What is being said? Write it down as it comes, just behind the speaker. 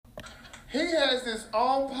He has his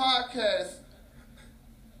own podcast.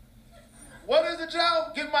 What is it, Joe?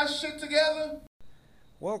 Get my shit together?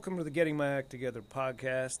 Welcome to the Getting My Act Together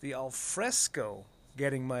podcast, the Alfresco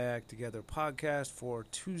Getting My Act Together podcast for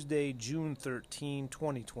Tuesday, June 13,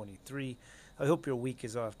 2023. I hope your week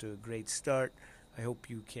is off to a great start. I hope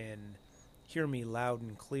you can hear me loud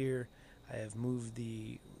and clear. I have moved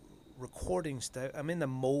the recording I'm in the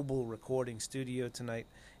mobile recording studio tonight,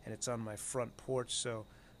 and it's on my front porch, so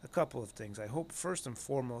a couple of things. I hope first and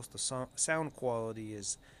foremost the sound quality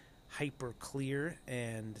is hyper clear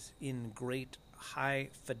and in great high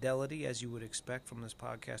fidelity, as you would expect from this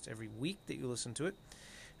podcast every week that you listen to it.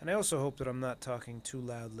 And I also hope that I'm not talking too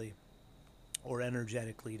loudly or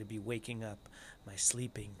energetically to be waking up my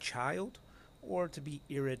sleeping child or to be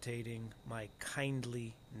irritating my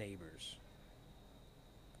kindly neighbors.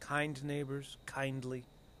 Kind neighbors, kindly,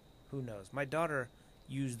 who knows? My daughter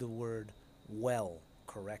used the word well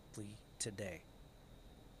correctly today.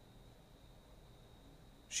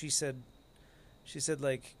 She said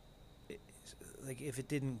like if it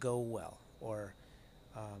didn't go well, or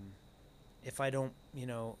if I don't,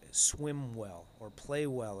 swim well or play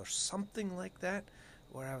well or something like that,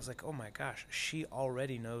 where I was like, oh my gosh, she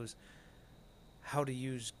already knows how to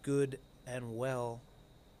use good and well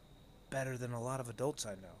better than a lot of adults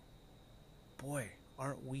I know. Boy,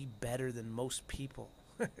 aren't we better than most people?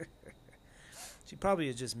 She probably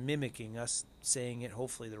is just mimicking us saying it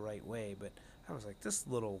hopefully the right way, but I was like, this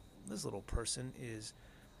little person is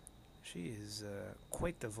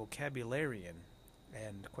quite the vocabularian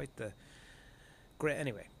and quite the great.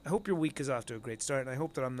 Anyway, I hope your week is off to a great start, and I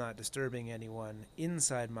hope that I'm not disturbing anyone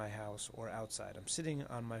inside my house or outside. I'm sitting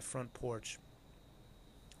on my front porch.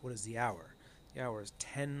 What is the hour? The hour is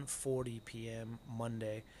 10:40 p.m.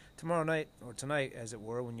 Monday. Tomorrow night, or tonight as it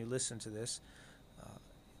were, when you listen to this,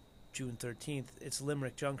 June 13th, it's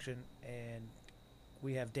Limerick Junction, and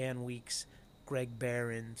we have Dan Weeks, Greg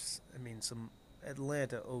Barons, some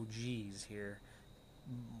Atlanta OGs here.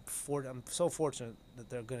 I'm so fortunate that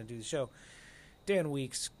they're going to do the show. Dan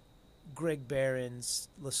Weeks, Greg Barons,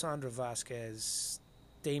 Lysandra Vasquez,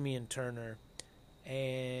 Damian Turner,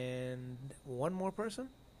 and one more person?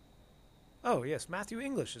 Oh, yes, Matthew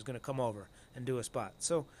English is going to come over and do a spot.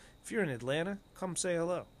 So if you're in Atlanta, come say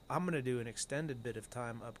hello. I'm going to do an extended bit of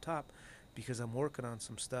time up top because I'm working on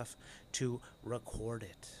some stuff to record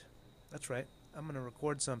it. That's right. I'm going to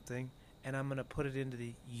record something, and I'm going to put it into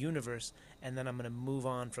the universe, and then I'm going to move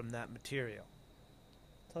on from that material.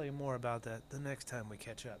 I'll tell you more about that the next time we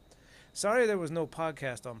catch up. Sorry there was no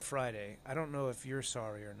podcast on Friday. I don't know if you're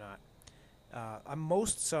sorry or not. I'm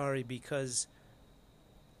most sorry because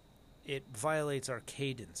it violates our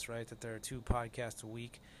cadence, right, that there are 2 podcasts a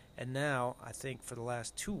week. And now, I think for the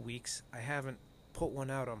last 2 weeks, I haven't put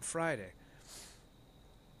one out on Friday.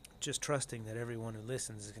 Just trusting that everyone who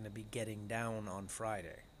listens is going to be getting down on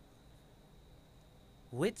Friday.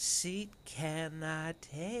 Which seat can I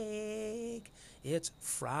take? It's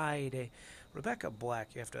Friday. Rebecca Black,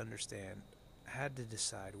 you have to understand, had to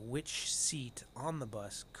decide which seat on the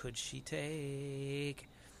bus could she take.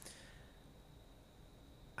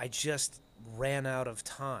 I just ran out of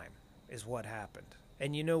time, is what happened.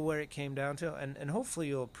 And you know where it came down to? And hopefully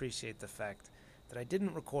you'll appreciate the fact that I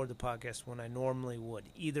didn't record the podcast when I normally would,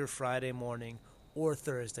 either Friday morning or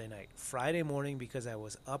Thursday night. Friday morning because I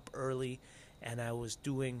was up early and I was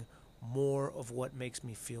doing more of what makes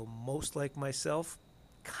me feel most like myself,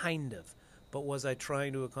 kind of. But was I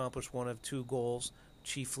trying to accomplish one of 2 goals?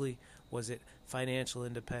 Chiefly, was it financial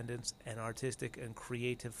independence and artistic and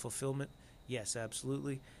creative fulfillment? Yes,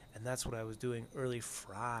 absolutely. And that's what I was doing early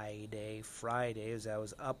Friday as I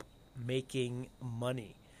was up making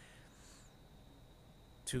money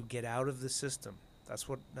to get out of the system. That's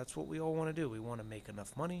what we all want to do. We want to make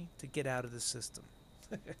enough money to get out of the system.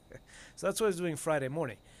 So that's what I was doing Friday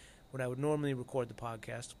morning when I would normally record the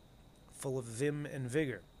podcast full of vim and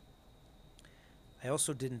vigor. I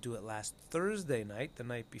also didn't do it last Thursday night, the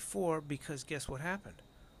night before, because guess what happened?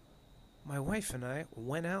 My wife and I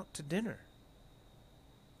went out to dinner.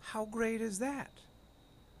 How great is that?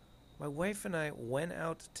 My wife and I went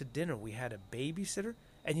out to dinner. We had a babysitter.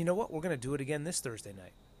 And you know what? We're going to do it again this Thursday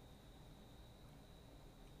night.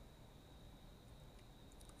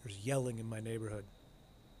 There's yelling in my neighborhood.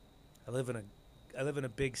 I live in a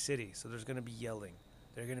big city, so there's going to be yelling.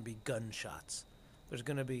 There are going to be gunshots. There's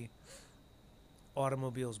going to be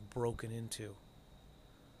automobiles broken into.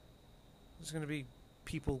 There's going to be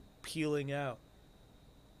people peeling out.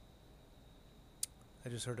 I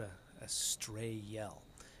just heard a stray yell.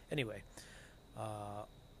 Anyway,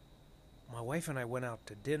 my wife and I went out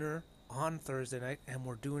to dinner on Thursday night, and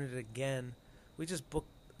we're doing it again. We just booked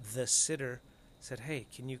the sitter said, hey,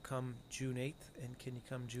 can you come June 8th and can you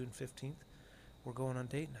come June 15th? We're going on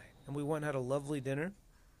date night. And we went and had a lovely dinner,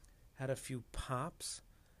 had a few pops,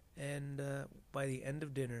 and by the end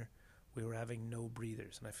of dinner, we were having no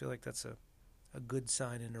breathers. And I feel like that's a good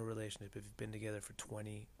sign in a relationship if you've been together for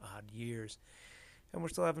 20-odd years. And we're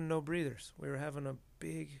still having no breathers. We were having a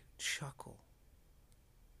big chuckle.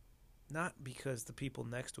 Not because the people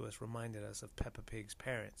next to us reminded us of Peppa Pig's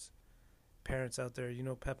parents. Parents out there, you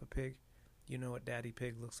know Peppa Pig? You know what Daddy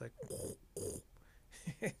Pig looks like?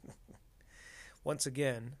 Once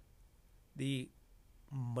again, the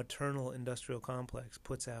maternal industrial complex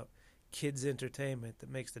puts out kids' entertainment that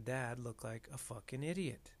makes the dad look like a fucking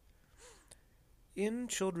idiot. In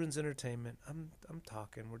children's entertainment,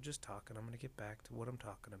 we're just talking. I'm going to get back to what I'm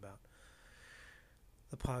talking about.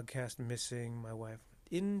 The podcast missing my wife.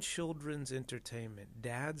 In children's entertainment,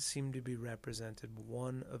 dads seem to be represented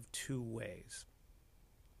one of two ways.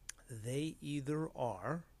 They either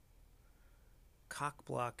are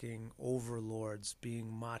cock-blocking overlords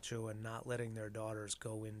being macho and not letting their daughters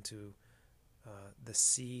go into the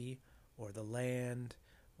sea or the land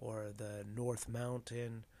or the North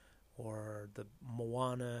Mountain or the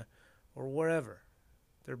Moana or wherever.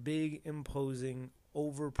 They're big, imposing,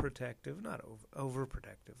 overprotective, not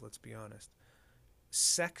overprotective, let's be honest,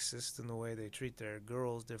 sexist in the way they treat their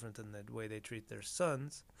girls, different than the way they treat their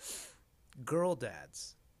sons, girl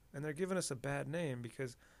dads. And they're giving us a bad name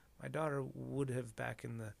because my daughter would have, back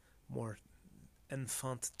in the more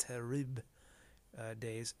enfant terrible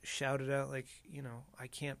days, shouted out like, I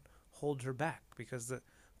can't hold her back because the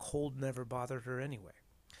cold never bothered her anyway.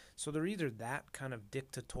 So they're either that kind of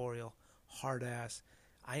dictatorial, hard-ass,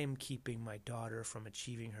 I am keeping my daughter from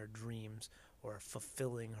achieving her dreams or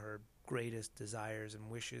fulfilling her greatest desires and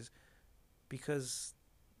wishes because,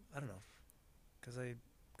 I don't know,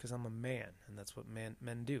 because I'm a man and that's what men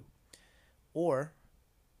do. Or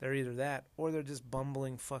they're either that or they're just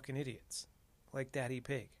bumbling fucking idiots like Daddy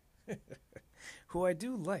Pig. Who I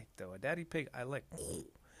do like, though. A Daddy Pig I like.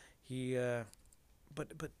 He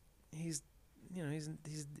but he's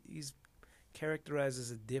he's characterized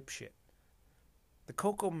as a dipshit. The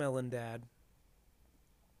Coco Melon dad,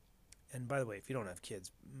 and by the way, if you don't have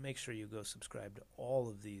kids, make sure you go subscribe to all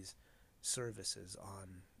of these services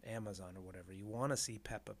on Amazon or whatever. You want to see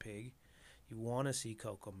Peppa Pig, you want to see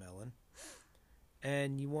Coco Melon,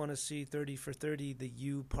 and you want to see 30 for 30, the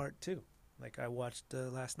You Part 2, like I watched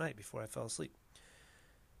last night before I fell asleep.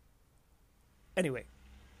 Anyway,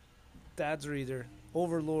 dads are either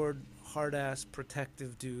overlord, hard-ass,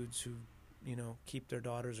 protective dudes who, keep their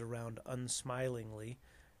daughters around unsmilingly,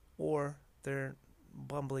 or they're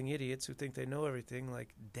bumbling idiots who think they know everything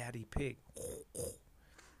like Daddy Pig.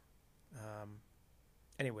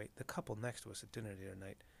 Anyway, the couple next to us at dinner the other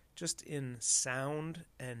night, just in sound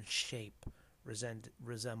and shape,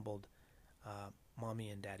 resembled Mommy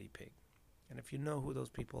and Daddy Pig. And if you know who those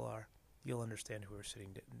people are, you'll understand who we're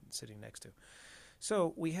sitting next to.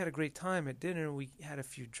 So we had a great time at dinner. We had a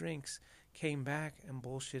few drinks, came back and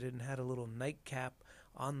bullshitted and had a little nightcap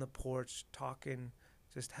on the porch, talking,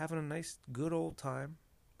 just having a nice, good old time.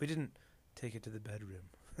 We didn't take it to the bedroom.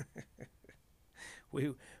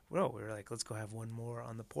 we were like, let's go have one more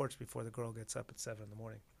on the porch before the girl gets up at 7 in the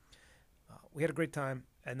morning. We had a great time,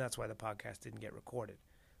 and that's why the podcast didn't get recorded.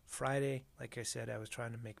 Friday, like I said, I was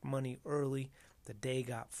trying to make money early. The day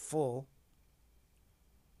got full.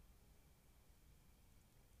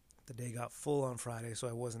 The day got full on Friday, so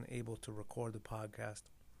I wasn't able to record the podcast.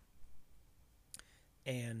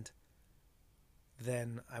 And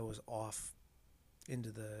then I was off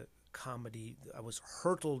into the comedy. I was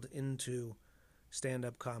hurtled into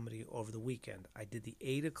stand-up comedy over the weekend. I did the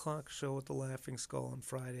 8 o'clock show at the Laughing Skull on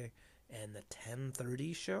Friday and the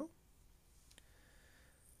 10:30 show.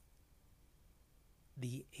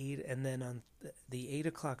 And then on the 8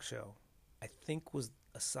 o'clock show, I think was,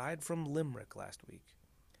 aside from Limerick last week,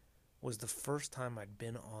 was the first time I'd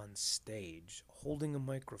been on stage holding a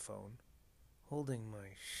microphone, holding my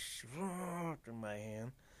in my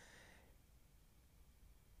hand,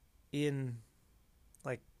 in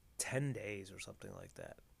like 10 days or something like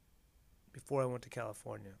that, before I went to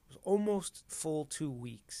California. It was almost full 2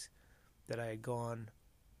 weeks that I had gone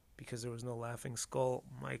because there was no Laughing Skull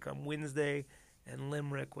mic on Wednesday, and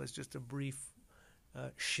Limerick was just a brief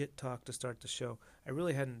shit talk to start the show. I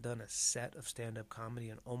really hadn't done a set of stand-up comedy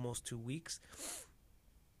in almost 2 weeks.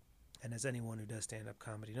 And as anyone who does stand-up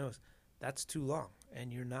comedy knows, that's too long,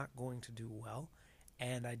 and you're not going to do well.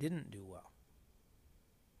 And I didn't do well.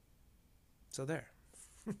 So there.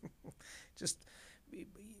 Just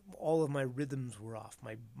all of my rhythms were off.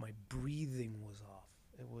 My breathing was off.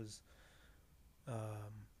 It was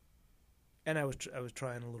And I was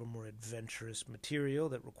trying a little more adventurous material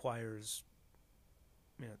that requires,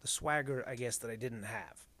 the swagger, I guess, that I didn't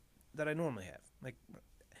have, that I normally have. Like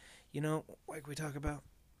we talk about,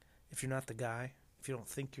 if you're not the guy, if you don't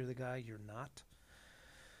think you're the guy, you're not.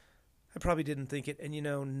 I probably didn't think it, and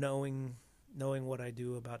knowing what I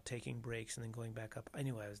do about taking breaks and then going back up, I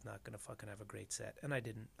knew I was not going to fucking have a great set, and I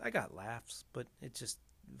didn't. I got laughs, but it just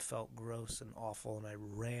felt gross and awful, and I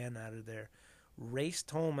ran out of there,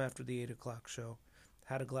 raced home after the 8 o'clock show,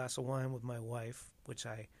 had a glass of wine with my wife, which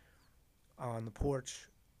I, on the porch,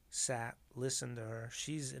 sat, listened to her.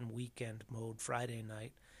 She's in weekend mode Friday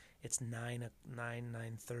night. It's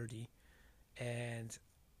 9:30, and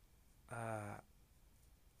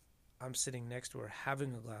I'm sitting next to her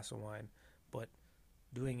having a glass of wine, but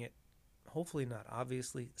doing it, hopefully not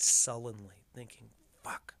obviously, sullenly, thinking,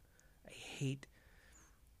 fuck, I hate,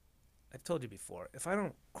 I've told you before, if I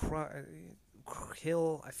don't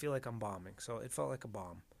kill, I feel like I'm bombing, so it felt like a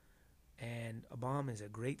bomb. And a bomb is a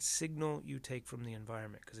great signal you take from the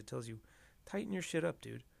environment, because it tells you, tighten your shit up,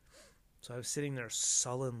 dude. So I was sitting there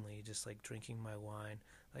sullenly, just like drinking my wine,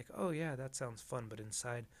 like, oh yeah, that sounds fun, but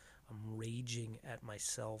inside I'm raging at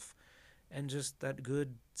myself, and just that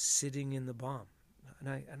good sitting in the bomb.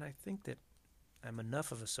 And I think that I'm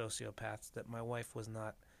enough of a sociopath that my wife was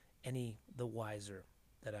not any the wiser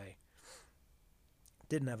that I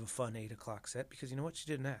didn't have a fun 8 o'clock set, because you know what? She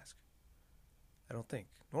didn't ask. I don't think.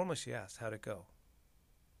 Normally she asks, how'd it go?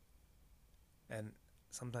 And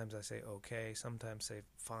sometimes I say okay, sometimes say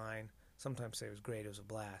fine, sometimes say it was great, it was a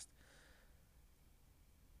blast.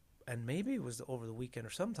 And maybe it was over the weekend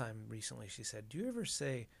or sometime recently she said, do you ever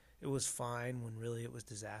say it was fine when really it was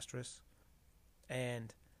disastrous?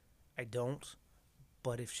 And I don't,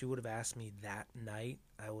 but if she would have asked me that night,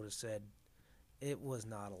 I would have said it was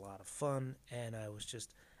not a lot of fun, and I was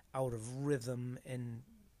just out of rhythm and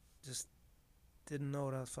just didn't know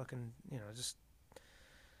what I was fucking, just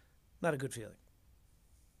not a good feeling.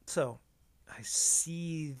 So I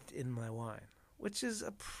seethed in my wine, which is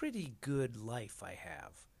a pretty good life I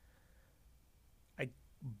have. I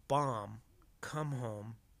bomb, come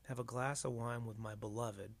home, have a glass of wine with my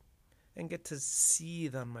beloved, and get to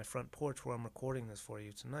seethe on my front porch where I'm recording this for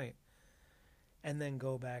you tonight, and then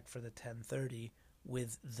go back for the 10:30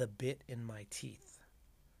 with the bit in my teeth.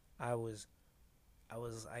 I was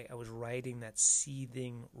riding that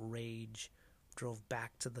seething rage, drove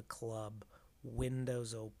back to the club,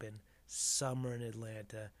 windows open, summer in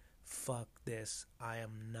Atlanta, fuck this, I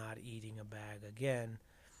am not eating a bag again,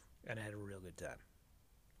 and I had a real good time.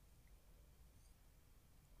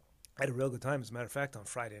 I had a real good time. As a matter of fact, on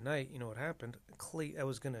Friday night, you know what happened? I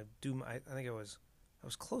was going to do I think I was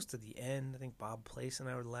close to the end. I think Bob Place and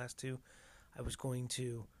I were the last two. I was going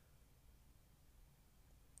to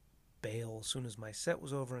bail as soon as my set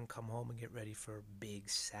was over and come home and get ready for big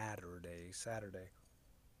Saturday.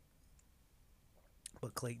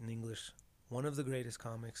 But Clayton English, one of the greatest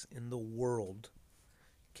comics in the world,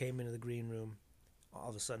 came into the green room. All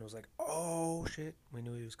of a sudden it was like, oh shit, we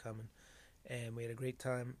knew he was coming. And we had a great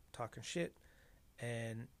time talking shit.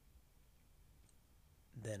 And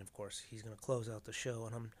then, of course, he's going to close out the show.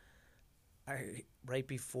 And right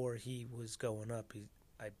before he was going up,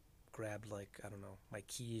 I grabbed, my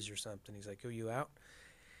keys or something. He's like, are you out?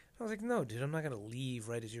 I was like, no, dude, I'm not going to leave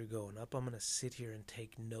right as you're going up. I'm going to sit here and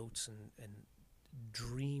take notes and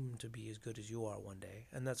dream to be as good as you are one day.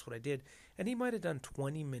 And that's what I did. And he might have done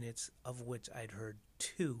 20 minutes, of which I'd heard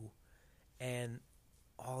 2. And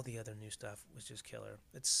all the other new stuff was just killer.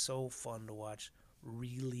 It's so fun to watch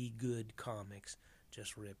really good comics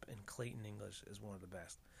just rip, and Clayton English is one of the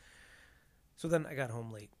best. So then I got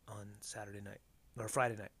home late on Friday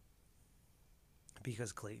night,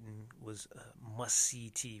 because Clayton was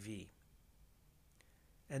must-see TV.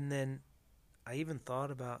 And then I even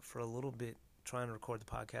thought about, for a little bit, trying to record the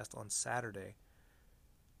podcast on Saturday,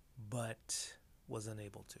 but was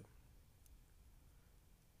unable to.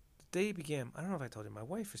 Day began, I don't know if I told you, my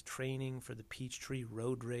wife is training for the Peachtree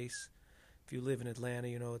Road Race. If you live in Atlanta,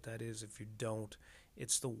 you know what that is. If you don't,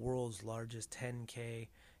 it's the world's largest 10K,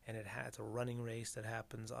 and it's a running race that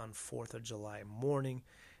happens on 4th of July morning.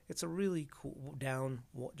 It's a really cool,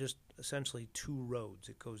 just essentially 2 roads.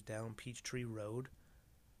 It goes down Peachtree Road,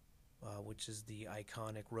 which is the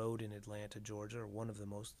iconic road in Atlanta, Georgia, or one of the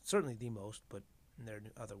most, certainly the most, but there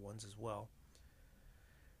are other ones as well.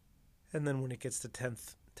 And then when it gets to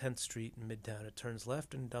 10th Street in Midtown, it turns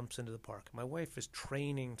left and dumps into the park. My wife is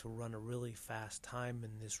training to run a really fast time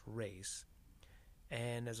in this race,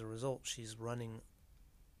 and as a result, she's running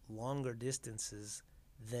longer distances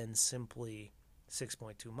than simply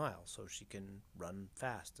 6.2 miles, so she can run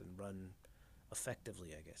fast and run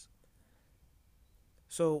effectively, I guess.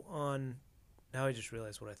 So now I just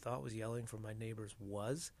realized what I thought was yelling from my neighbors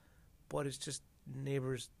was, but it's just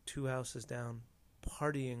neighbors 2 houses down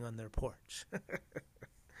partying on their porch.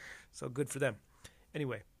 So good for them.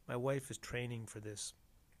 Anyway, my wife is training for this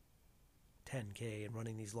 10K and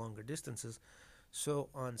running these longer distances. So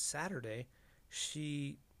on Saturday,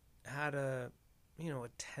 she had a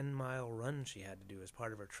 10-mile run she had to do as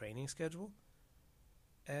part of her training schedule.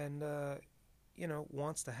 And,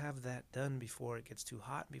 wants to have that done before it gets too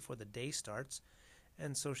hot, before the day starts.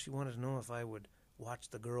 And so she wanted to know if I would watch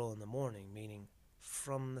the girl in the morning, meaning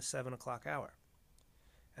from the 7 o'clock hour.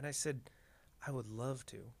 And I said, I would love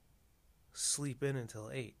to sleep in until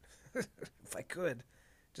 8, if I could,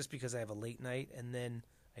 just because I have a late night, and then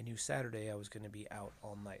I knew Saturday I was going to be out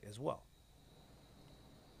all night as well.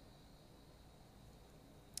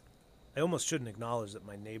 I almost shouldn't acknowledge that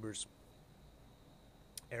my neighbor's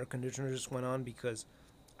air conditioner just went on, because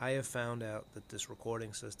I have found out that this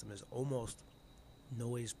recording system is almost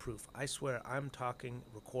noise proof. I swear I'm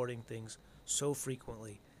recording things so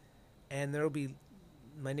frequently, and there'll be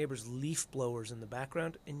my neighbor's leaf blowers in the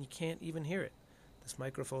background, and you can't even hear it. This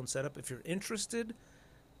microphone setup, if you're interested,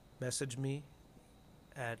 message me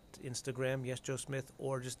at Instagram, YesJoeSmith,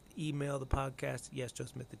 or just email the podcast,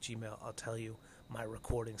 YesJoeSmith@gmail. I'll tell you my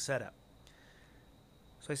recording setup.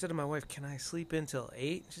 So I said to my wife, can I sleep in till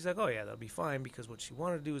 8? She's like, oh yeah, that'll be fine, because what she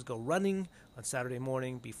wanted to do is go running on Saturday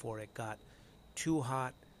morning before it got too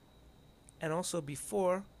hot, and also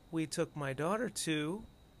before we took my daughter to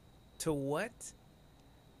what?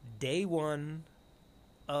 Day 1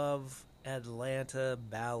 of Atlanta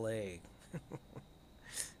Ballet.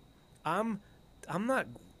 I'm not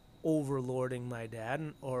overlording my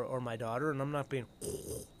dad or my daughter, and I'm not being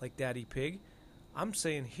like Daddy Pig. I'm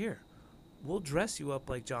saying, here, we'll dress you up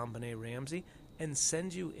like John Benet Ramsey and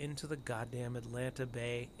send you into the goddamn Atlanta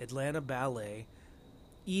Ballet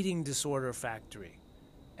eating disorder factory.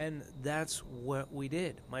 And that's what we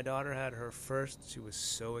did. My daughter had her first. She was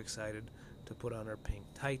so excited to put on her pink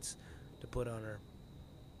tights, to put on her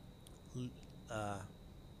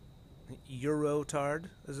Eurotard,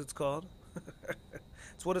 as it's called.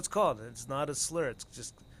 It's what it's called. It's not a slur. It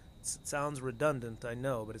sounds redundant, I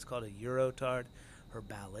know, but it's called a Eurotard. Her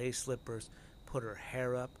ballet slippers, put her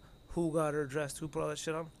hair up. Who got her dressed? Who put all that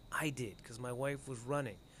shit on? I did, because my wife was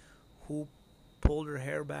running. Who pulled her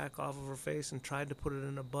hair back off of her face and tried to put it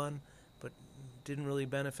in a bun, but didn't really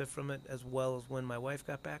benefit from it as well as when my wife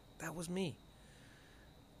got back? That was me.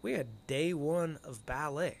 We had day 1 of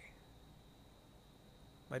ballet.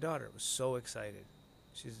 My daughter was so excited.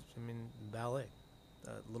 Ballet.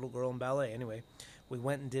 Little girl in ballet. Anyway, we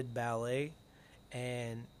went and did ballet,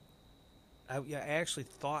 and I actually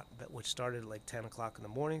thought that, which started at like 10 o'clock in the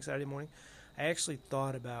morning, Saturday morning, I actually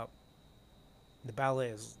thought about the ballet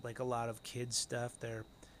is like a lot of kids stuff. They're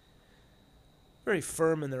very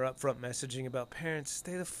firm in their upfront messaging about parents,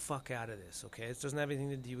 stay the fuck out of this, okay? It doesn't have anything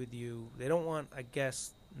to do with you. They don't want, I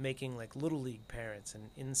guess, making like little league parents and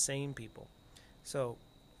insane people. So,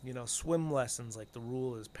 swim lessons, like the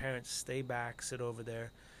rule is parents stay back, sit over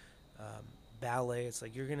there. Ballet, it's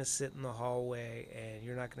like you're going to sit in the hallway and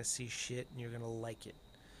you're not going to see shit and you're going to like it.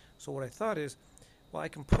 So what I thought is, well, I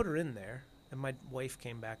can put her in there. And my wife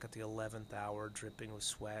came back at the 11th hour, dripping with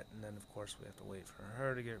sweat, and then, of course, we have to wait for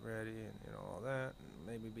her to get ready and, all that, and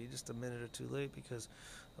maybe be just a minute or two late because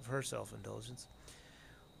of her self-indulgence.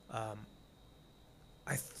 I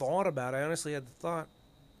honestly had the thought,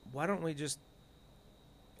 why don't we just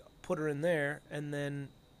put her in there, and then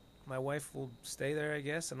my wife will stay there, I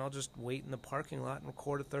guess, and I'll just wait in the parking lot and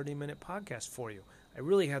record a 30-minute podcast for you. I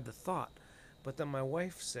really had the thought, but then my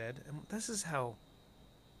wife said, and this is how...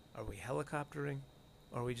 Are we helicoptering?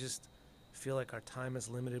 Or we just feel like our time is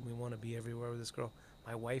limited and we want to be everywhere with this girl?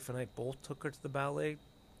 My wife and I both took her to the ballet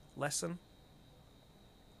lesson.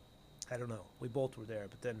 I don't know. We both were there.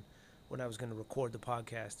 But then when I was going to record the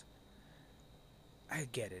podcast, I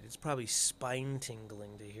get it. It's probably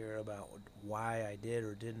spine-tingling to hear about why I did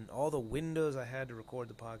or didn't. All the windows I had to record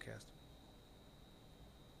the podcast.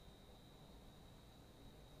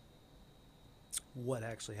 What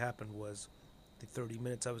actually happened was, the 30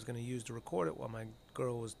 minutes I was going to use to record it while my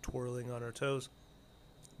girl was twirling on her toes,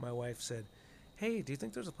 my wife said, hey, do you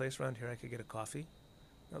think there's a place around here I could get a coffee?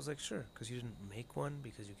 I was like, sure, because you didn't make one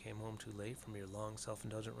because you came home too late from your long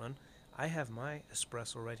self-indulgent run. I have my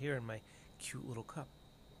espresso right here in my cute little cup.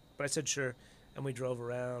 But I said sure, and we drove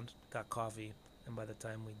around, got coffee, and by the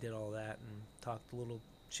time we did all that and talked a little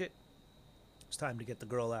shit, it was time to get the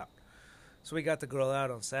girl out. So we got the girl out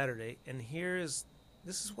on Saturday, and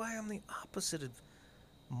this is why I'm the opposite of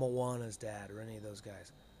Moana's dad or any of those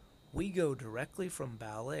guys. We go directly from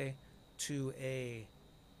ballet to a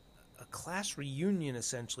a class reunion,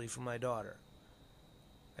 essentially, for my daughter.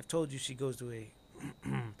 I've told you she goes to a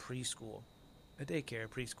preschool, a daycare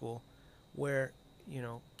preschool, where,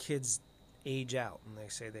 kids age out and they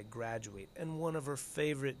say they graduate. And one of her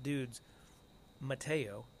favorite dudes,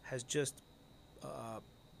 Mateo, has just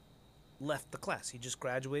left the class. He just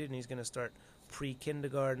graduated and he's going to start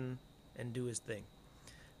pre-kindergarten and do his thing.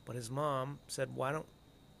 But his mom said, why don't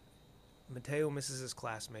Mateo misses his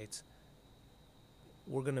classmates.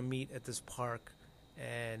 We're going to meet at this park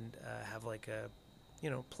and have like a,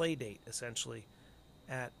 play date, essentially,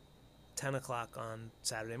 at 10 o'clock on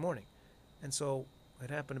Saturday morning. And so it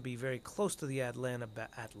happened to be very close to the Atlanta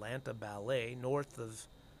Ballet, north of,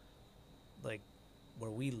 like, where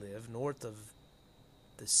we live, not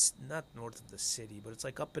north of the city, but it's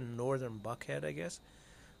like up in northern Buckhead, I guess.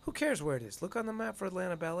 Who cares where it is? Look on the map for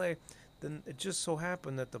Atlanta Ballet. Then it just so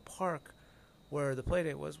happened that the park where the play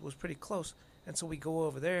date was pretty close. And so we go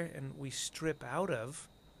over there and we strip out of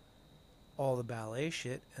all the ballet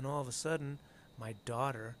shit, and all of a sudden my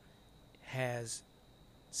daughter has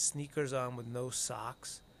sneakers on with no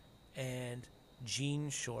socks and jean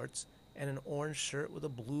shorts and an orange shirt with a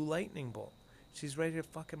blue lightning bolt. She's ready to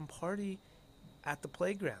fucking party at the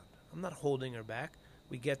playground. I'm not holding her back.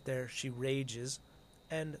 We get there, she rages,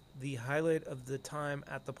 and the highlight of the time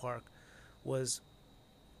at the park was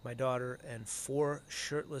my daughter and 4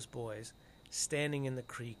 shirtless boys standing in the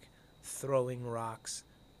creek throwing rocks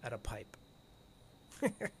at a pipe.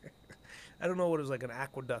 I don't know what it was, like an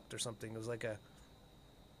aqueduct or something. It was like a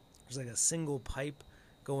single pipe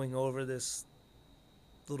going over this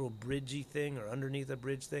little bridgey thing or underneath a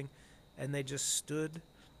bridge thing, and they just stood.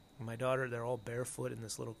 My daughter, they're all barefoot in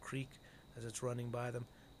this little creek as it's running by them,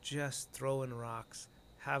 just throwing rocks,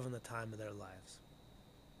 having the time of their lives.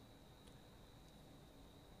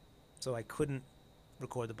 So I couldn't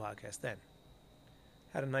record the podcast then.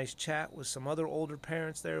 Had a nice chat with some other older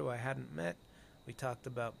parents there who I hadn't met. We talked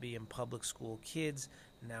about being public school kids.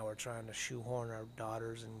 Now we're trying to shoehorn our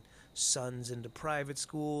daughters and sons into private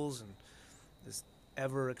schools, and this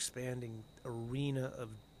ever-expanding arena of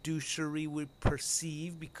douchery we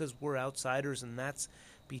perceive because we're outsiders, and that's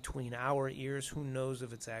between our ears. Who knows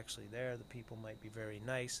if it's actually there? The people might be very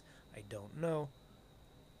nice. I don't know.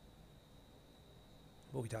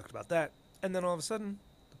 But we talked about that. And then all of a sudden,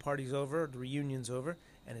 the party's over, the reunion's over,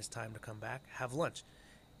 and it's time to come back, have lunch.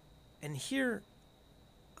 And here,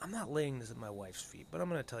 I'm not laying this at my wife's feet, but I'm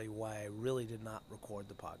going to tell you why I really did not record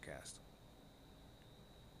the podcast.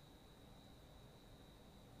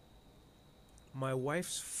 My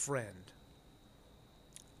wife's friend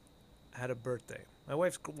had a birthday.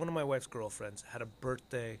 One of my wife's girlfriends had a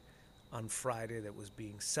birthday on Friday that was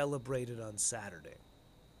being celebrated on Saturday.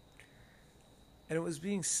 And it was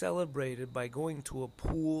being celebrated by going to a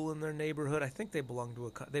pool in their neighborhood. I think they belong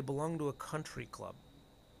to a country club.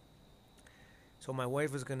 So my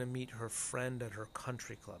wife was going to meet her friend at her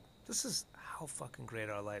country club. This is how fucking great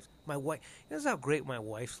our lives. This is how great my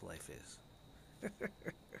wife's life is.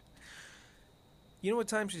 You know what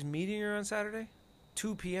time she's meeting her on Saturday?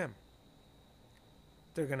 2 p.m.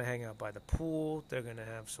 They're going to hang out by the pool. They're going to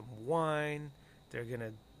have some wine. They're going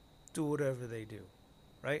to do whatever they do,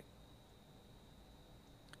 right?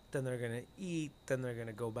 Then they're going to eat. Then they're going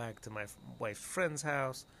to go back to my wife's friend's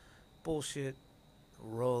house. Bullshit.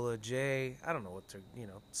 Roll a J. I don't know what they're,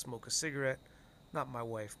 smoke a cigarette. Not my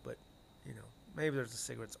wife, but, maybe there's the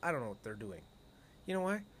cigarettes. I don't know what they're doing. You know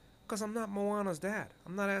why? Because I'm not Moana's dad.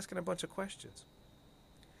 I'm not asking a bunch of questions.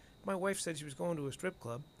 If my wife said she was going to a strip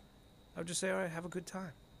club, I would just say, all right, have a good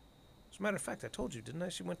time. As a matter of fact, I told you, didn't I?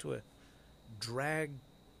 She went to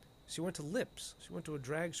Lips. She went to a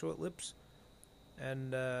drag show at Lips.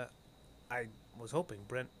 And I was hoping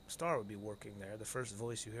Brent Starr would be working there, the first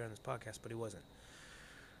voice you hear on this podcast, but he wasn't.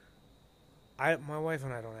 My wife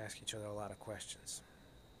and I don't ask each other a lot of questions.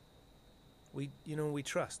 We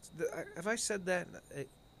trust. Have I said that?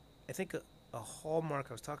 I think a hallmark,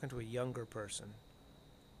 I was talking to a younger person.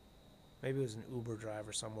 Maybe it was an Uber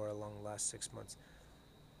driver somewhere along the last 6 months.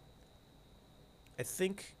 I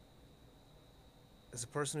think, as a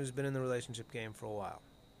person who's been in the relationship game for a while,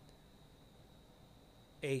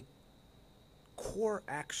 a core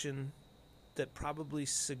action that probably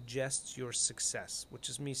suggests your success, which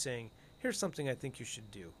is me saying, here's something I think you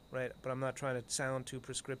should do, right? But I'm not trying to sound too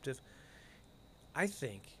prescriptive. I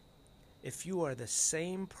think if you are the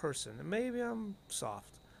same person, and maybe I'm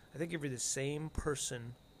soft, I think if you're the same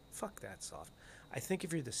person, fuck that soft. I think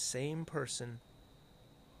if you're the same person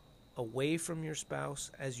away from your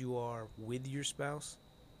spouse as you are with your spouse,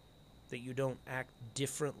 that you don't act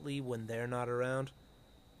differently when they're not around,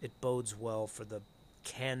 it bodes well for the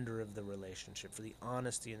candor of the relationship, for the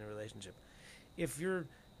honesty in the relationship. If you're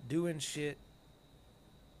doing shit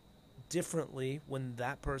differently when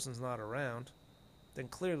that person's not around, then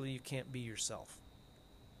clearly you can't be yourself.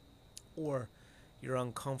 Or you're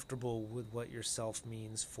uncomfortable with what yourself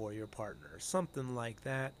means for your partner. Something like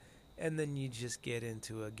that. And then you just get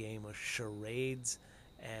into a game of charades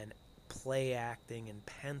and play acting and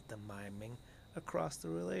pantomiming across the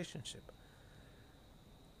relationship.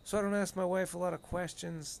 So I don't ask my wife a lot of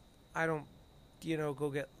questions. I don't, go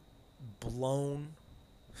get blown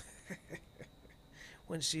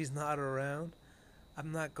when she's not around.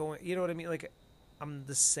 I'm not going, you know what I mean? Like, I'm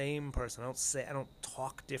the same person. I don't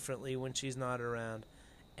talk differently when she's not around.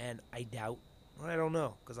 And I doubt, or I don't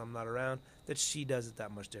know, because I'm not around, that she does it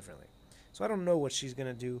that much differently. So I don't know what she's going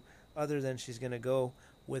to do other than she's going to go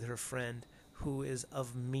with her friend who is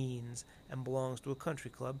of means and belongs to a country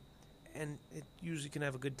club. And it usually can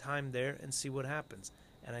have a good time there and see what happens.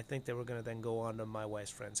 And I think that we're going to then go on to my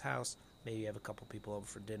wife's friend's house, maybe have a couple people over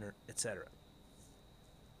for dinner, etc.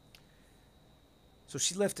 So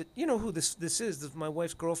she left it. You know who this is? This is my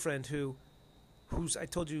wife's girlfriend who's I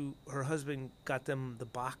told you her husband got them the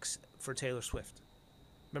box for Taylor Swift.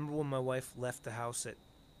 Remember when my wife left the house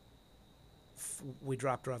we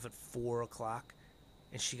dropped her off at 4 o'clock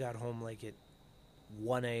and she got home like at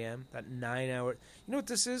 1 a.m., that 9 hour. You know what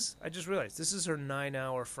this is? I just realized this is her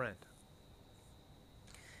 9-hour friend.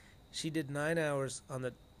 She did 9 hours on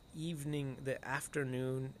the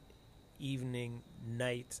afternoon, evening,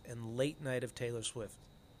 night, and late night of Taylor Swift.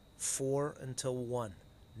 4 until 1.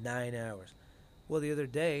 9 hours. Well, the other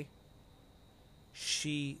day,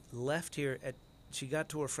 she left here she got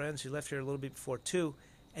to her friends, she left here a little bit before 2,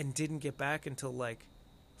 and didn't get back until like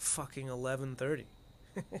fucking 11:30.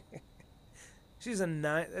 That's a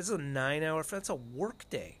 9-hour, that's a work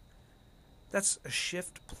day. That's a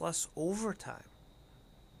shift plus overtime.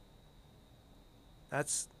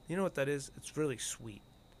 You know what that is? It's really sweet.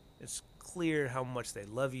 It's clear how much they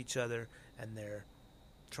love each other and they're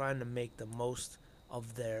trying to make the most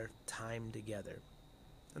of their time together.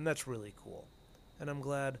 And that's really cool. And I'm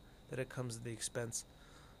glad that it comes at the expense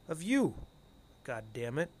of you, God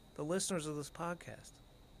damn it, the listeners of this podcast.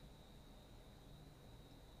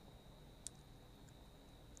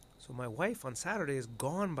 So my wife on Saturday is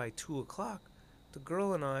gone by 2 o'clock. The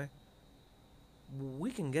girl and I,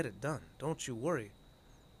 we can get it done. Don't you worry.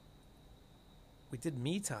 We did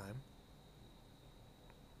me time.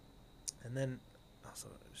 And then, also,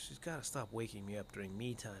 she's got to stop waking me up during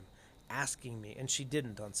me time, asking me. And she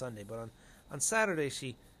didn't on Sunday, but on Saturday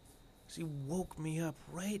she woke me up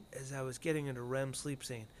right as I was getting into REM sleep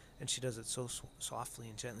saying, and she does it so softly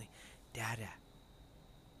and gently, Dada,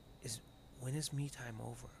 when is me time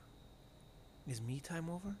over? Is me time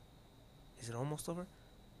over? Is it almost over?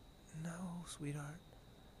 No, sweetheart.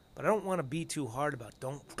 But I don't want to be too hard about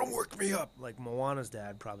don't wake me up like Moana's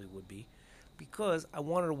dad probably would be, because I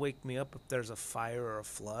want her to wake me up if there's a fire or a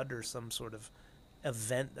flood or some sort of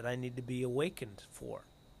event that I need to be awakened for,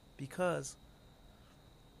 because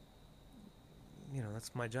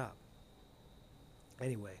that's my job.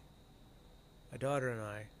 Anyway, my daughter and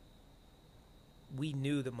I, we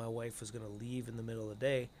knew that my wife was going to leave in the middle of the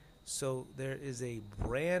day, so there is a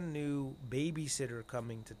brand new babysitter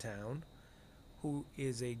coming to town who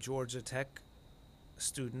is a Georgia Tech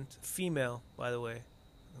student, female, by the way.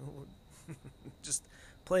 Just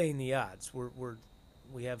playing the odds.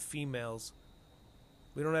 We have females.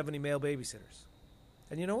 We don't have any male babysitters.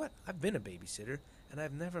 And you know what? I've been a babysitter, and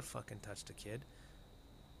I've never fucking touched a kid.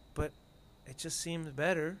 But it just seems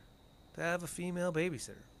better to have a female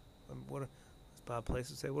babysitter. As Bob Place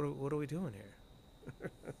would say, what are we doing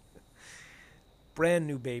here? Brand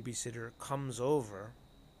new babysitter comes over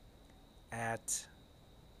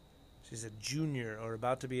she's a junior or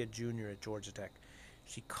about to be a junior at Georgia Tech.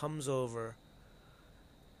 She comes over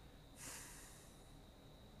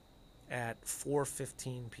at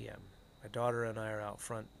 4:15 p.m. My daughter and I are out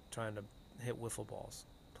front trying to play wiffle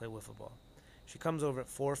ball. She comes over at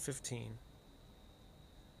 4:15,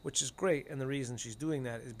 which is great, and the reason she's doing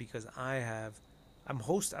that is because I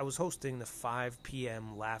was hosting the 5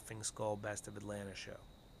 p.m. Laughing Skull Best of Atlanta show.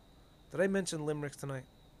 Did I mention limericks tonight?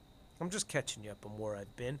 I'm just catching you up on where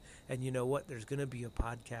I've been, and you know what? There's going to be a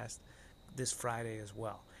podcast this Friday as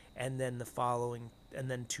well, and then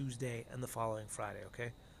Tuesday and the following Friday, okay?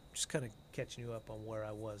 I'm just kind of catching you up on where I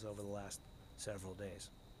was over the last several days.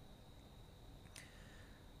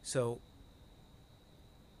 So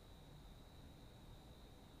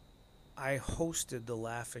I hosted the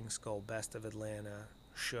Laughing Skull Best of Atlanta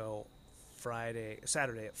show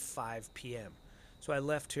Saturday at 5 p.m. So I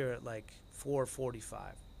left here at like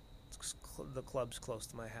 4:45. It's the clubs close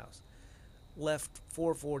to my house. Left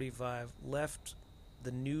 4:45. Left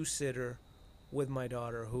the new sitter with my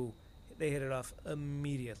daughter, who they hit it off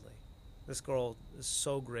immediately. This girl is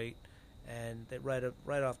so great, and they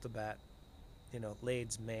right off the bat,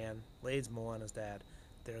 Lade's Moana's dad.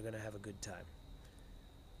 They're gonna have a good time.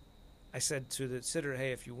 I said to the sitter,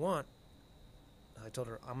 "Hey, if you want," I told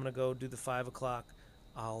her, "I'm gonna go do the 5 o'clock.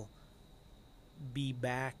 I'll be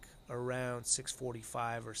back around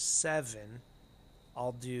 6:45 or 7.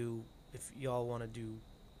 I'll do, if you all want to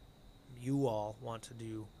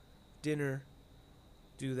do dinner,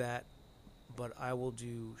 do that, but I will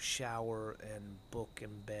do shower and book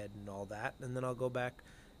and bed and all that, and then I'll go back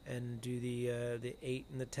and do the 8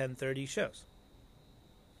 and the 10:30 shows.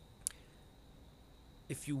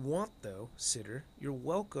 If you want, though, sitter, you're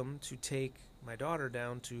welcome to take my daughter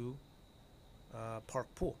down to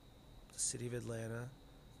Park Pool, the City of Atlanta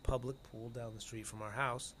public pool down the street from our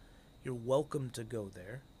house. You're welcome to go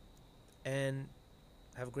there and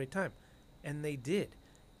have a great time." And they did.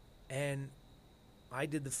 And I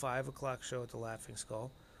did the 5 o'clock show at the Laughing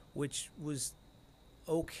Skull, which was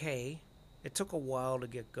okay. It took a while to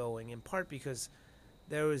get going, in part because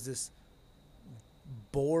there was this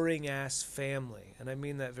boring-ass family, and I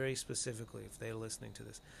mean that very specifically if they're listening to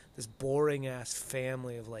this boring-ass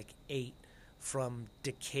family of like 8 from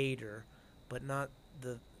Decatur, but not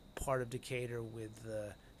the part of Decatur with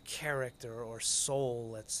the character or soul,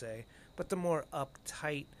 let's say, but the more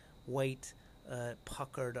uptight, white,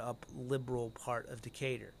 puckered up liberal part of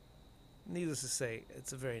Decatur. Needless to say,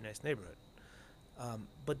 it's a very nice neighborhood.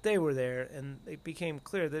 But they were there, and it became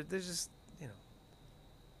clear that there's just,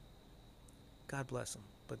 God bless them,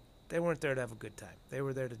 but they weren't there to have a good time. They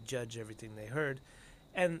were there to judge everything they heard.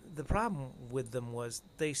 And the problem with them was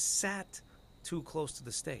they sat too close to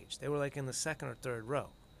the stage. They were like in the second or third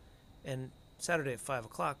row. And Saturday at 5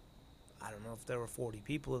 o'clock, I don't know if there were 40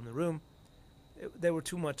 people in the room. They were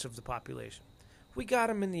too much of the population. We got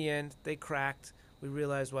them in the end. They cracked. We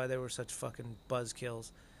realized why they were such fucking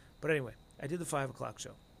buzzkills. But anyway, I did the 5 o'clock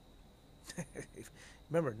show.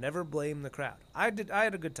 Remember, never blame the crowd. I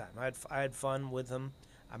had a good time. I had fun with them.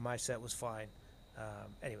 My set was fine.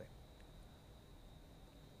 Anyway.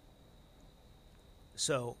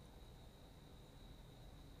 So,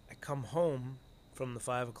 I come home from the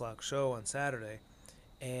 5 o'clock show on Saturday,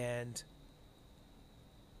 and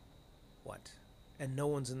what? And no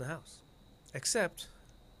one's in the house. Except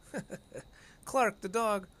Clark, the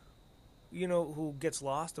dog, who gets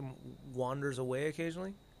lost and wanders away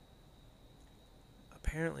occasionally.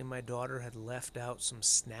 Apparently my daughter had left out some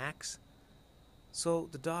snacks. So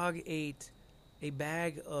the dog ate a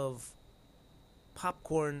bag of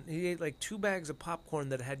popcorn. He ate like 2 bags of popcorn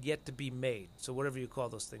that had yet to be made. So whatever you call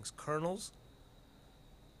those things, kernels.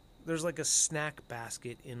 There's like a snack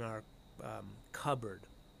basket in our cupboard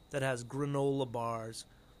that has granola bars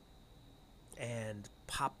and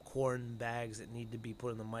popcorn bags that need to be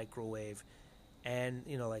put in the microwave, and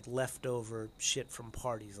like leftover shit from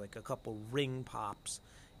parties, like a couple ring pops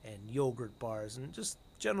and yogurt bars and just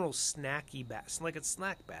general snacky like a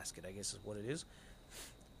snack basket, I guess is what it is.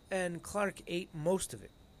 And Clark ate most of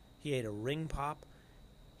it. He ate a ring pop.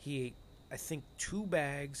 He ate, I think, 2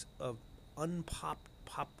 bags of unpopped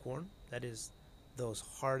popcorn, that is those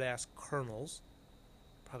hard ass kernels,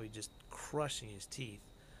 probably just crushing his teeth,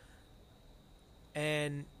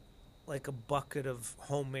 and like a bucket of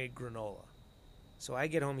homemade granola. So I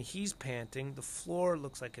get home, he's panting, the floor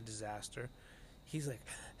looks like a disaster. He's like,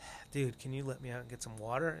 "Dude, can you let me out and get some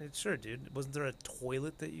water?" And sure, dude. Wasn't there a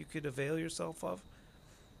toilet that you could avail yourself of?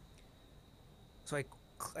 So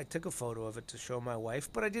I took a photo of it to show my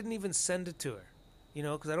wife, but I didn't even send it to her,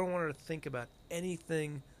 because I don't want her to think about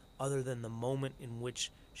anything other than the moment in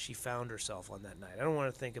which she found herself on that night. I don't want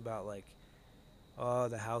her to think about like, oh,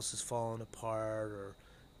 the house is falling apart or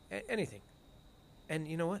anything. And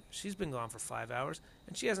you know what? She's been gone for 5 hours,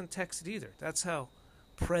 and she hasn't texted either. That's how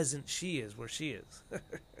present she is where she is.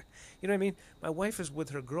 You know what I mean? My wife is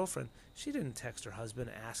with her girlfriend. She didn't text her husband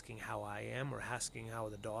asking how I am, or asking how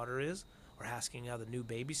the daughter is, or asking how the new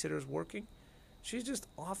babysitter is working. She's just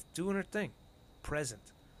off doing her thing. Present.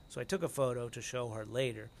 So I took a photo to show her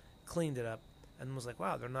later, cleaned it up, and was like,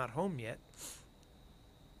 wow, they're not home yet.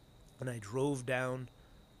 And I drove down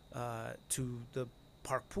to the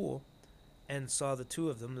park pool and saw the 2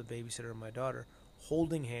 of them, the babysitter and my daughter,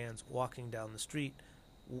 holding hands, walking down the street,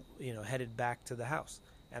 headed back to the house.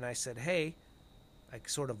 And I said, hey, I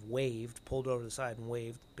sort of waved, pulled over to the side and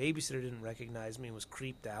waved. Babysitter didn't recognize me and was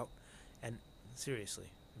creeped out. And seriously,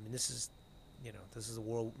 I mean, this is the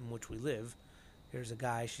world in which we live. Here's a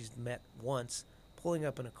guy she's met once, pulling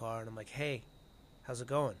up in a car, and I'm like, hey, how's it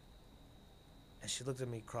going? And she looked at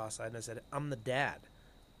me cross-eyed, and I said, I'm the dad.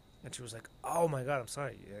 And she was like, oh, my God, I'm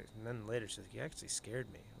sorry. And then later, she's like, you actually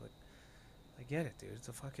scared me. I'm like, I get it, dude. It's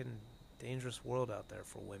a fucking dangerous world out there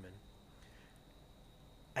for women.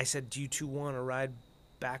 I said, do you two want to ride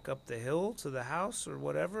back up the hill to the house or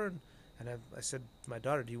whatever? And I said to my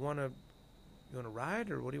daughter, do you want to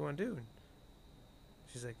ride, or what do you want to do? And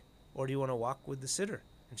she's like, or do you want to walk with the sitter?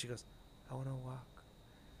 And she goes, I want to walk.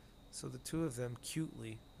 So the two of them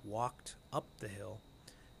cutely walked up the hill,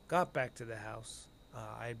 got back to the house.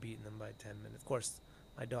 I had beaten them by 10 minutes. Of course,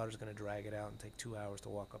 my daughter's going to drag it out and take 2 hours to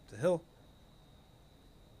walk up the hill.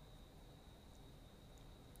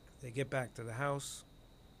 They get back to the house.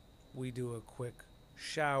 We do a quick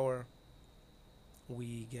shower.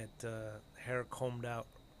 We get hair combed out.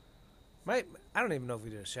 I don't even know if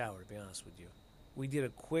we did a shower, to be honest with you. We did a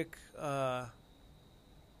quick,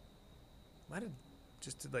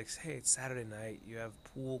 just to like, hey, it's Saturday night. You have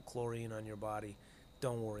pool chlorine on your body.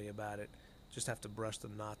 Don't worry about it. Just have to brush the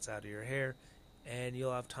knots out of your hair, and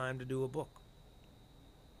you'll have time to do a book.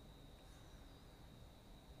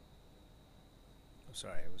 I'm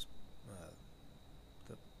sorry, it was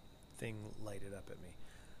the thing lighted up at me.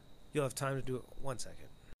 You'll have time to do it. 1 second.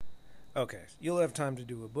 Okay, you'll have time to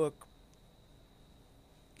do a book.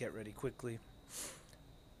 Get ready quickly.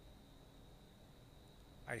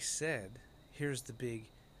 I said, here's the big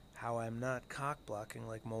how I'm not cock blocking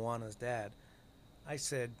like Moana's dad. I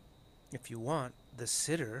said, if you want, the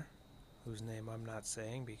sitter, whose name I'm not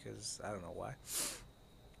saying because I don't know why,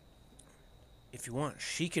 if you want,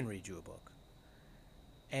 she can read you a book.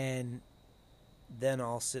 And then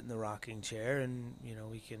I'll sit in the rocking chair and,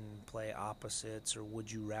 we can play opposites or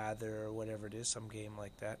would you rather or whatever it is, some game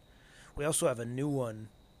like that. We also have a new one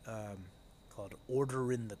called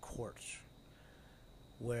Order in the Court,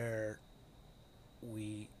 where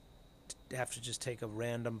we have to just take a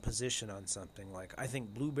random position on something, like I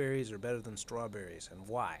think blueberries are better than strawberries and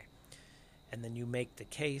why, and then you make the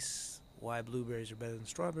case why blueberries are better than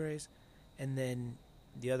strawberries, and then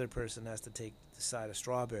the other person has to take the side of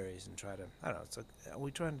strawberries and try to, I don't know, it's like, are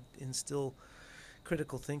we trying to instill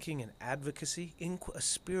critical thinking and advocacy, a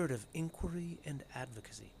spirit of inquiry and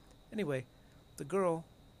advocacy? Anyway, the girl,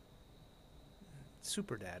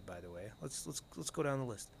 super dad, by the way, let's go down the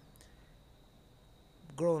list.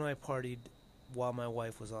 Girl and I partied while my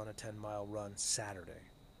wife was on a 10-mile run Saturday.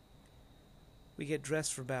 We get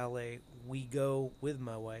dressed for ballet. We go with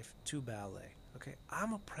my wife to ballet. Okay,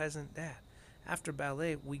 I'm a present dad. After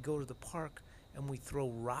ballet, we go to the park and we throw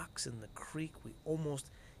rocks in the creek. We almost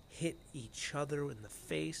hit each other in the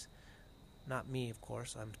face. Not me, of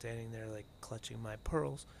course. I'm standing there like clutching my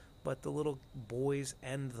pearls. But the little boys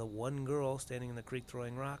and the one girl standing in the creek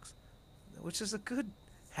throwing rocks, which is a good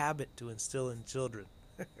habit to instill in children.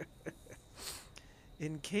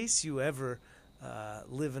 In case you ever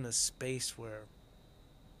live in a space where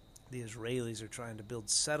the Israelis are trying to build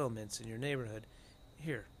settlements in your neighborhood,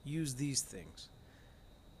 here, use these things.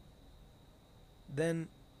 Then,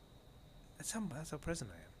 that's how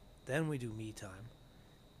present I am. Then we do me time.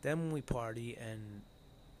 Then we party and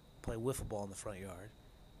play wiffle ball in the front yard.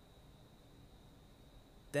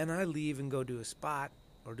 Then I leave and go do a spot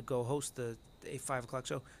or to go host the 5 o'clock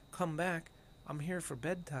show. Come back. I'm here for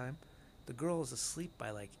bedtime. The girl is asleep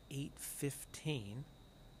by like 8:15.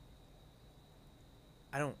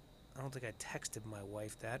 I don't think I texted my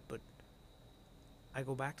wife that, but I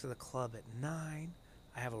go back to the club at 9.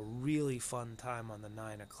 I have a really fun time on the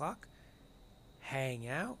 9 o'clock. Hang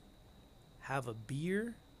out. Have a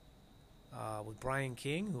beer with Brian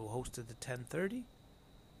King, who hosted the 10:30.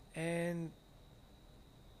 And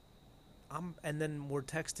then we're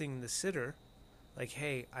texting the sitter, like,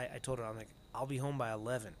 hey, I told her, I'm like, I'll be home by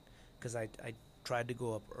 11, because I tried to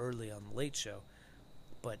go up early on the late show,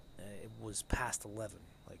 but it was past 11.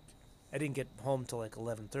 Like, I didn't get home till like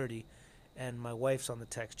 11:30, and my wife's on the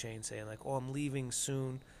text chain saying like, oh, I'm leaving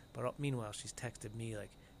soon, but meanwhile she's texted me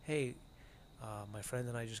like, hey, my friend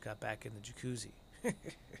and I just got back in the jacuzzi.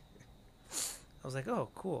 I was like, oh,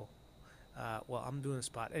 cool. Well, I'm doing a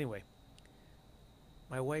spot anyway.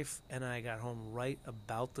 My wife and I got home right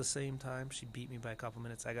about the same time. She beat me by a couple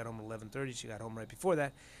minutes. I got home at 11:30. She got home right before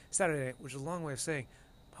that. Saturday night, which is a long way of saying,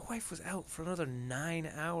 my wife was out for another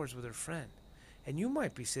 9 hours with her friend. And you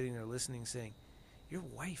might be sitting there listening saying, your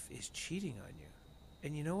wife is cheating on you.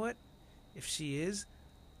 And you know what? If she is,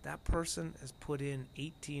 that person has put in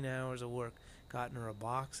 18 hours of work, gotten her a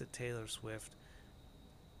box at Taylor Swift,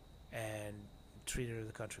 and treated her to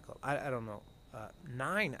the country club. I don't know.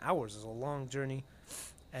 9 hours is a long journey.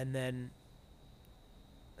 And then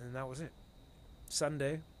that was it.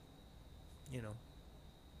 Sunday,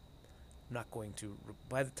 I'm not going to.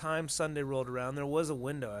 By the time Sunday rolled around, there was a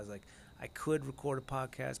window. I was like, I could record a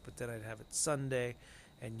podcast, but then I'd have it Sunday,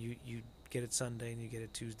 and you get it Sunday and you get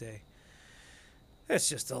it Tuesday. It's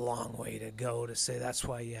just a long way to go to say that's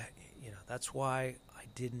why that's why I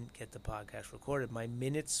didn't get the podcast recorded. My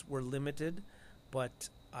minutes were limited, but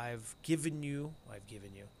I've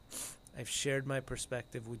shared my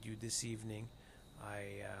perspective with you this evening.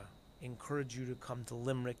 I encourage you to come to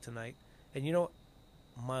Limerick tonight. And you know what?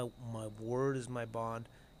 My word is my bond.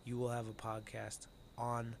 You will have a podcast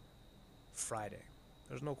on Friday.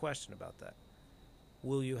 There's no question about that.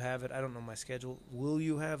 Will you have it? I don't know my schedule. Will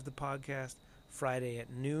you have the podcast Friday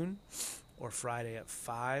at noon, or Friday at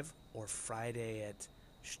 5, or Friday at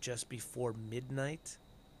just before midnight?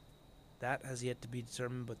 That has yet to be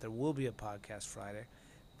determined, but there will be a podcast Friday.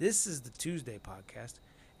 This is the Tuesday podcast.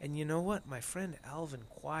 And you know what? My friend Alvin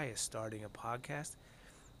Kwai is starting a podcast,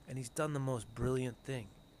 and he's done the most brilliant thing.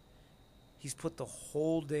 He's put the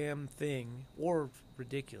whole damn thing, or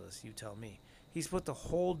ridiculous, you tell me. He's put the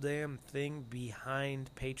whole damn thing behind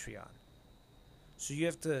Patreon. So you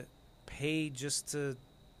have to pay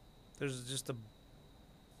there's just a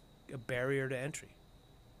barrier to entry.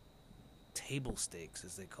 Table stakes,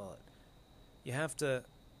 as they call it. You have to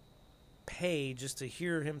pay just to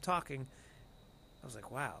hear him talking. I was like,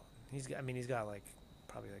 wow. He's got a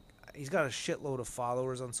shitload of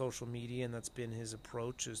followers on social media, and that's been his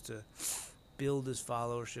approach, is to build his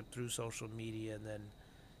followership through social media and then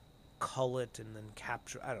cull it and then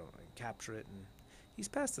capture it. And he's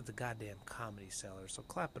passed at the goddamn Comedy Cellar, so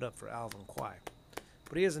clap it up for Alvin Kwai.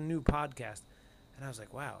 But he has a new podcast, and I was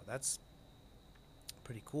like, wow, that's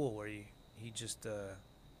pretty cool, where he just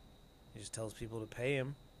tells people to pay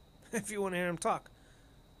him if you want to hear him talk.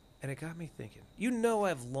 And it got me thinking.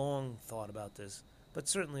 I've long thought about this, but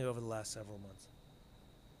certainly over the last several months.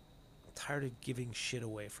 I'm tired of giving shit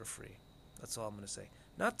away for free. That's all I'm going to say.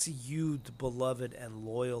 Not to you, the beloved and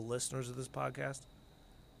loyal listeners of this podcast,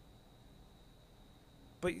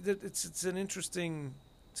 but it's an interesting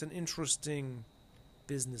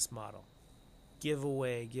business model. Give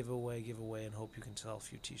away, and hope you can sell a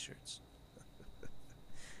few T-shirts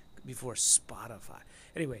before Spotify.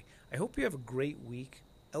 Anyway, I hope you have a great week.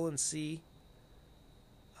 LNC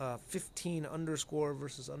 15 _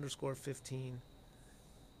 versus _15.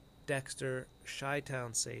 Dexter,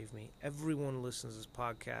 Chi-Town Save Me. Everyone who listens to this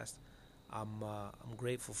podcast, I'm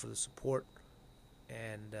grateful for the support,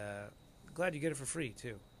 and glad you get it for free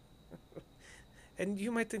too. And you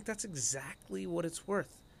might think that's exactly what it's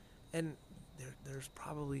worth, and there's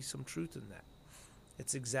probably some truth in that.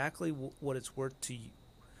 It's exactly what it's worth to you.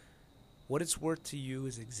 What it's worth to you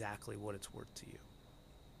is exactly what it's worth to you.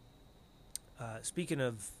 Speaking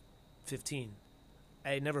of 15,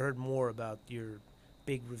 I never heard more about your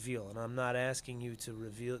big reveal, and I'm not asking you to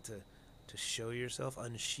reveal it, to show yourself,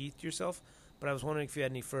 unsheath yourself, but I was wondering if you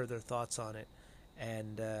had any further thoughts on it.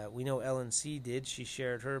 And we know LNC did. She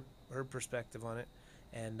shared her perspective on it,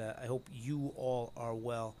 and I hope you all are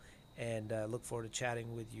well, and look forward to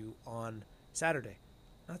chatting with you on Friday.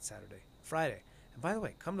 And by the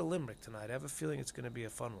way, come to Limerick tonight. I have a feeling it's going to be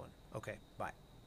a fun one. Okay, bye.